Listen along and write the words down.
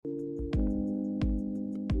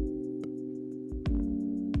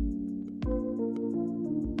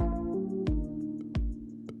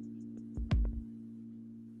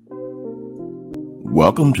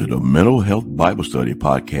Welcome to the Mental Health Bible Study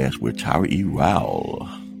Podcast with Tyra E. Rowell.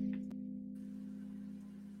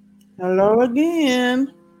 Hello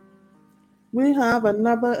again. We have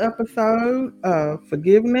another episode of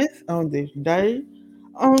forgiveness on this day,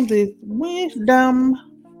 on this Wisdom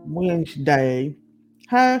Wednesday.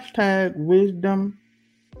 Hashtag Wisdom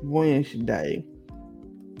Wednesday.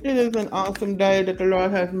 It is an awesome day that the Lord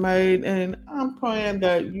has made, and I'm praying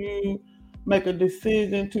that you make a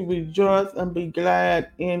decision to rejoice and be glad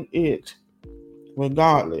in it,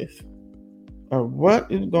 regardless of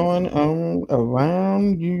what is going on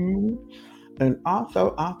around you and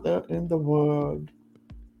also out there in the world.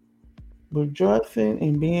 Rejoicing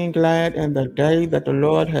and being glad in the day that the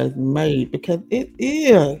Lord has made, because it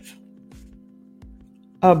is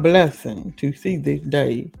a blessing to see this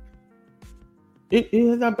day. It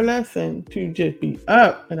is a blessing to just be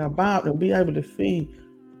up and about and be able to see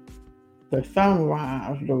the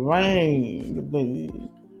sunrise, the rain,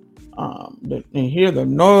 and hear the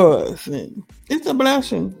noise. And it's a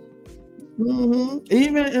blessing.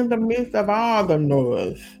 Even in the midst of all the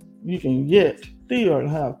noise, you can yet still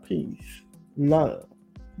have peace, love,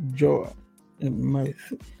 joy, and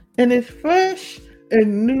mercy. And it's fresh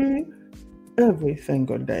and new every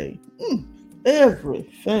single day. Every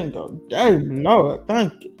single day, Lord,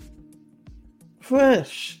 thank you.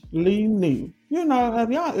 Freshly new. You know,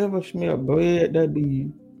 have y'all ever smelled bread that be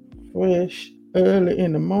fresh early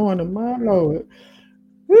in the morning? My Lord.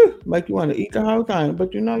 Make you want to eat the whole thing,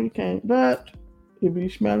 but you know you can't. But it be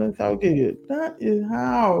smelling so good. That is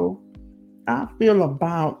how I feel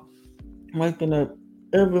about waking up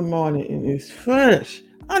every morning and it's fresh.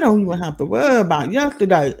 I don't even have to worry about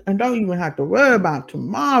yesterday and don't even have to worry about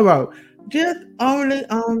tomorrow. Just only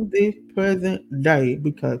on this present day,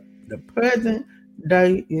 because the present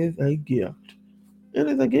day is a gift. It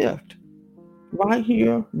is a gift. Right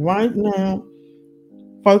here, right now,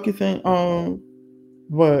 focusing on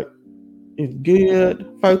what is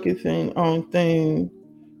good, focusing on things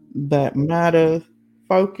that matters,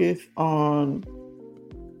 focus on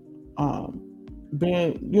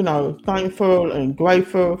being, thankful and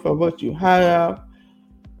grateful for what you have.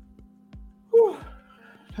 Whew.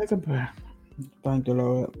 Take a breath. Thank the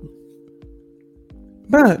Lord.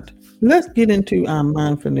 But let's get into our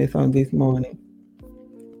mindfulness on this morning.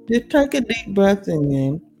 Just take a deep breath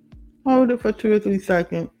in, hold it for 2 or 3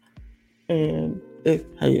 seconds, and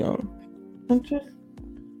exhale. And just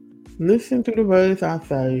listen to the words I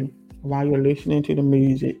say while you're listening to the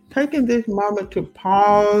music. Taking this moment to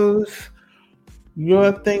pause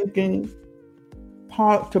your thinking,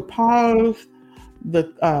 to pause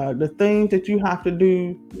the things that you have to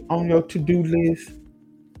do on your to-do list.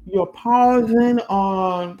 You're pausing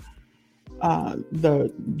on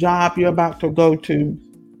the job you're about to go to.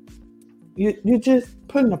 You're just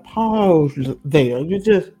putting a pause there. You're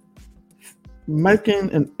just making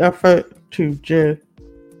an effort to just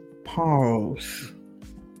pause.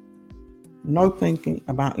 No thinking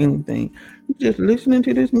about anything. You're just listening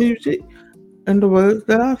to this music and the words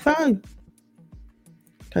that I say.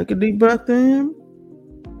 Take a deep breath in.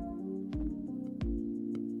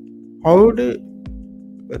 Hold it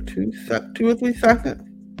for 2 or 3 seconds.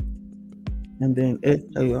 And then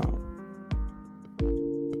exhale.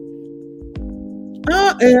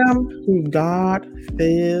 I am who God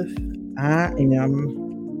says I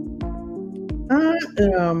am. I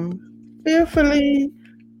am fearfully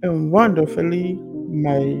and wonderfully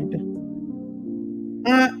made.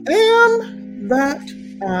 I am that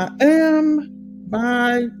I am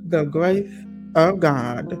by the grace of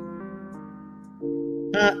God.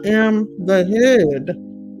 I am the head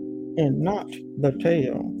and not the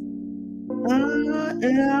tail. I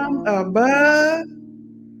am above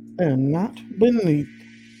and not beneath.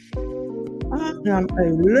 I am a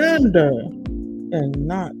lender and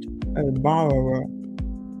not a borrower.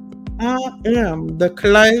 I am the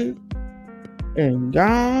clay and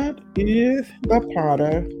God is the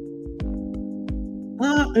potter.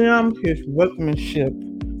 I am his workmanship,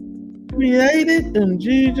 created in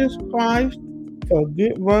Jesus Christ for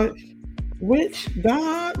good works, which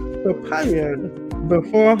God prepared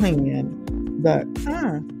beforehand that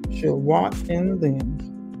I should walk in them.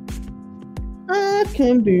 I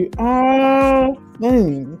can do all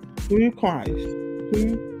things through Christ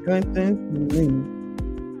who strengthens me.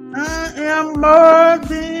 I am more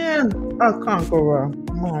than a conqueror,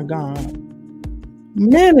 my God.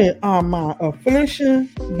 Many are my afflictions,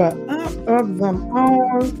 but out of them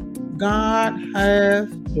all, God has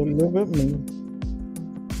delivered me.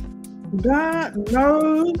 God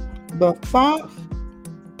knows the thoughts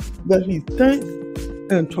that he thinks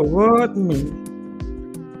and toward me.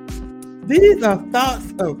 These are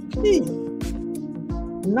thoughts of peace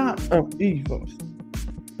not of evil,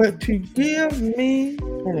 but to give me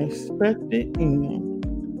an expected end.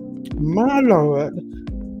 My Lord,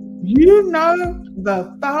 you know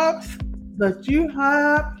the thoughts that you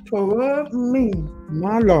have toward me,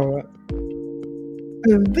 my Lord.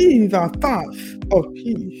 And these are thoughts of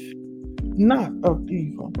peace, not of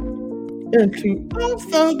evil, and to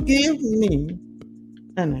also give me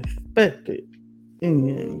an expected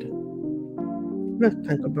end. Let's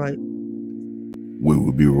take a break. We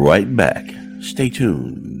will be right back. Stay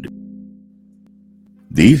tuned.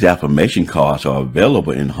 These affirmation cards are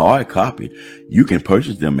available in hard copy. You can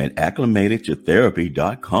purchase them at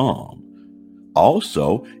acclimatedtotherapy.com.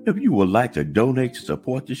 Also, if you would like to donate to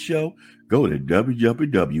support the show, go to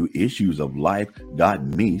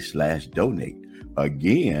www.issuesoflife.me/donate.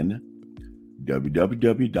 Again,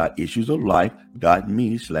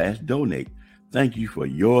 www.issuesoflife.me/donate. Thank you for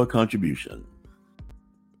your contribution.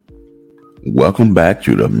 Welcome back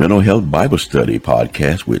to the Mental Health Bible Study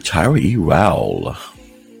Podcast with Tyra E. Rowell.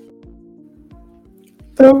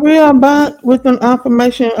 So we are back with an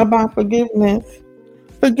affirmation about forgiveness.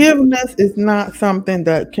 Forgiveness is not something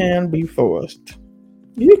that can be forced.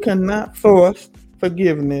 You cannot force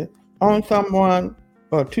forgiveness on someone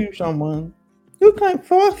or to someone. You can't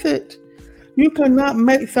force it. You cannot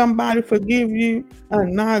make somebody forgive you,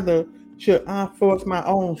 and neither should I force my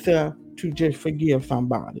own self to just forgive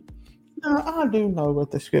somebody. Now, I do know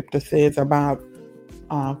what the scripture says about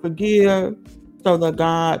forgive so that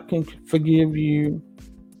God can forgive you,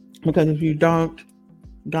 because if you don't,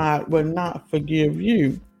 God will not forgive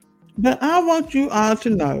you. But I want you all to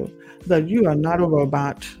know that you are not a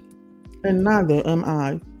robot, and neither am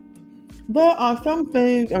I. There are some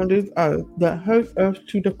things on this earth that hurt us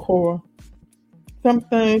to the core. Some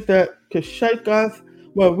things that could shake us,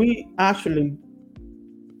 where we actually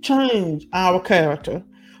change our character.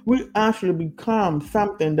 We actually become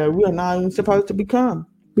something that we are not even supposed to become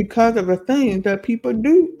because of the things that people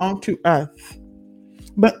do unto us.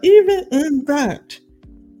 But even in that,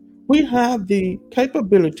 we have the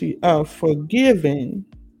capability of forgiving,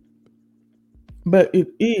 but it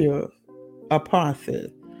is a process.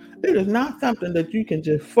 It is not something that you can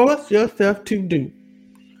just force yourself to do.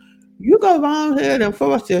 You go wrong ahead and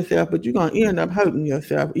force yourself, but you're going to end up hurting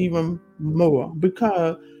yourself even more.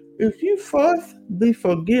 Because if you force the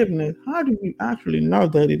forgiveness, how do you actually know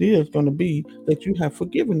that it is going to be that you have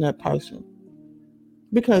forgiven that person?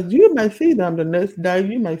 Because you may see them the next day,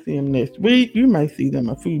 you may see them next week, you may see them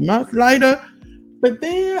a few months later, but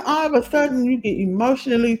then all of a sudden you get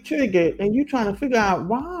emotionally triggered and you're trying to figure out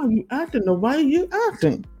why are you acting the way you're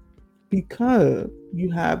acting? Because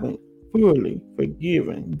you haven't fully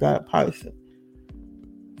forgiven that person.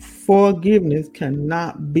 Forgiveness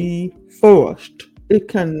cannot be forced. It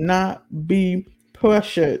cannot be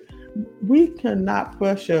pressured. We cannot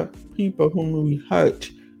pressure people whom we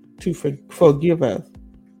hurt to forgive us.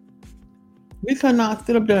 We cannot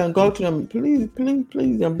sit up there and go to them, please, please,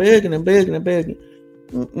 please, and begging and begging and begging.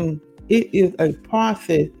 It is a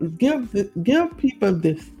process. Give people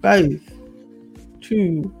the space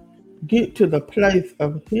to get to the place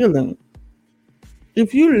of healing.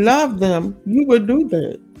 If you love them, you would do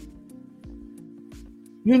that.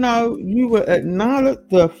 You would acknowledge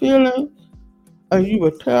their feelings, and you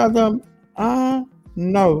would tell them, I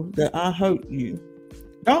know that I hurt you.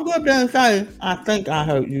 Don't go up there and say, I think I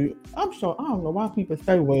hurt you. I don't know why people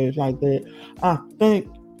say words like that. I think,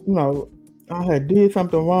 I had did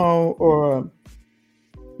something wrong, or,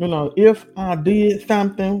 if I did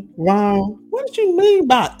something wrong. What do you mean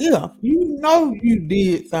by if? You know you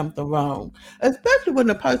did something wrong. Especially when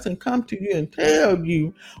the person comes to you and tell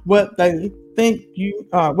you what they think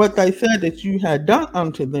what they said that you had done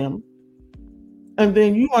unto them. And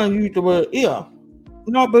then you want to use the word if.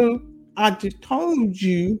 No, boo. I just told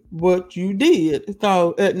you what you did.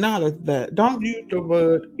 So acknowledge that. Don't use the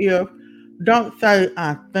word if. Don't say,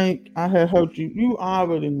 I think I had hurt you. You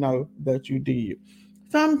already know that you did.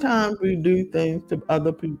 Sometimes we do things to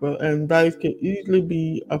other people and they can easily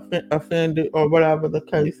be offended or whatever the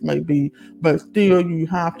case may be. But still, you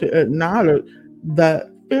have to acknowledge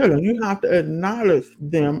that feeling. You have to acknowledge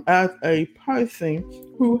them as a person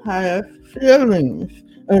who has feelings.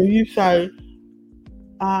 And you say,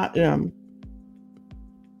 I am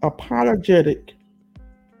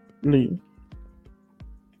apologetically,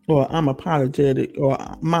 or I'm apologetic, or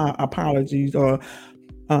my apologies, or,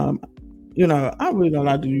 I really don't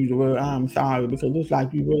like to use the word I'm sorry, because it's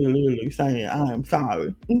like you really literally saying I am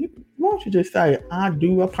sorry. Why don't you just say, I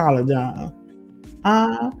do apologize.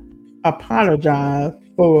 I apologize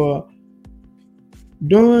for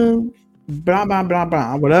doing blah, blah, blah,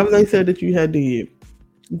 blah, whatever they said that you had did.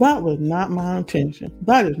 That was not my intention.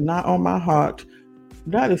 That is not on my heart.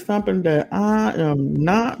 That is something that I am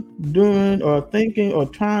not doing or thinking or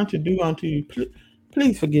trying to do unto you.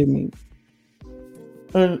 Please forgive me.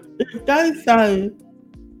 And if they say,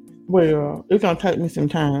 well, it's gonna take me some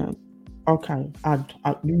time, okay,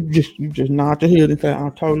 you just nod your head and say, I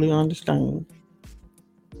totally understand.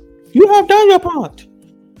 You have done your part,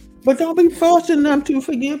 but don't be forcing them to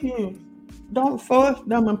forgive you. Don't force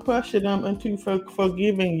them and pressure them into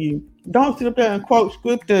forgiving you. Don't sit up there and quote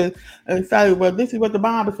scriptures and say, well, this is what the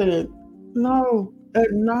Bible said. No,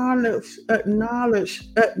 acknowledge the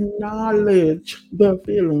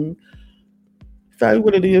feeling. Say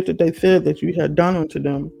what it is that they said that you had done unto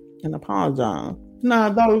them and apologize. Now,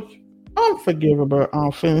 those unforgivable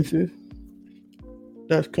offenses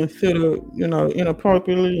that's considered,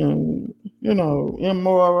 inappropriately and,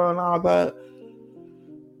 immoral and all that,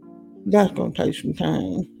 that's going to take some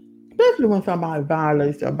time. Especially when somebody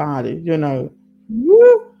violates your body,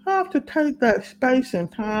 you have to take that space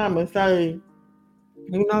and time and say,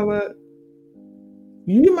 you know what?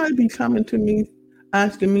 You might be coming to me,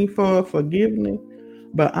 asking me for forgiveness,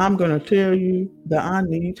 but I'm going to tell you that I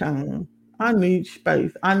need time. I need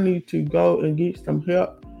space. I need to go and get some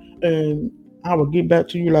help, and I will get back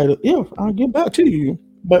to you later if I get back to you.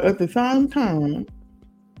 But at the same time,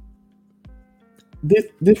 this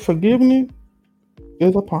forgiveness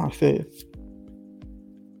is a process.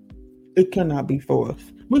 It cannot be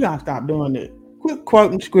forced. We got to stop doing it. Quit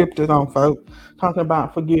quoting scriptures on folks, talking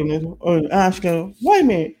about forgiveness, or asking, wait a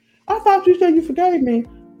minute, I thought you said you forgave me.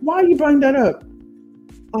 Why you bring that up?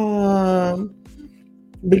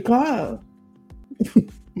 Because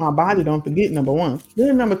my body don't forget, number one.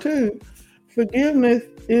 Then number two, forgiveness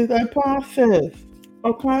is a process.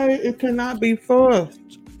 Okay? It cannot be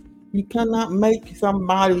forced. You cannot make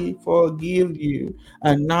somebody forgive you,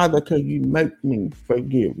 and neither can you make me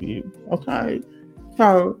forgive you. Okay?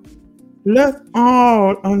 So let's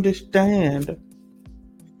all understand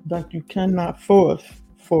that you cannot force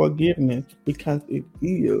forgiveness because it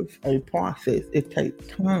is a process. It takes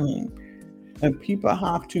time. And people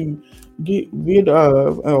have to get rid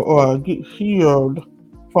of or get healed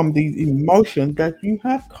from these emotions that you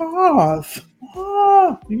have caused.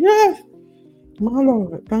 Yes. My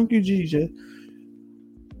Lord, thank you, Jesus.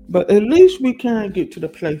 But at least we can get to the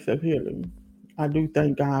place of healing. I do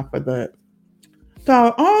thank God for that. So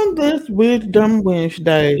on this Wisdom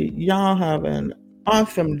Wednesday, y'all have an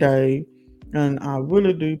awesome day. And I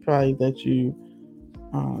really do pray that you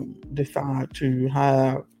decide to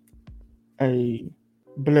have a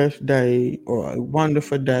blessed day or a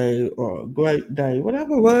wonderful day or a great day,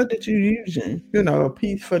 whatever word that you're using, a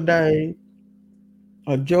peaceful day,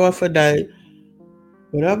 a joyful day.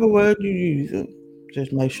 Whatever word you're using,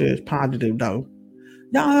 just make sure it's positive, though.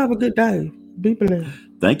 Y'all have a good day. Be blessed.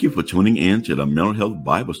 Thank you for tuning in to the Mental Health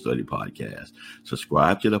Bible Study Podcast.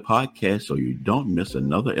 Subscribe to the podcast so you don't miss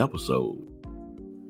another episode.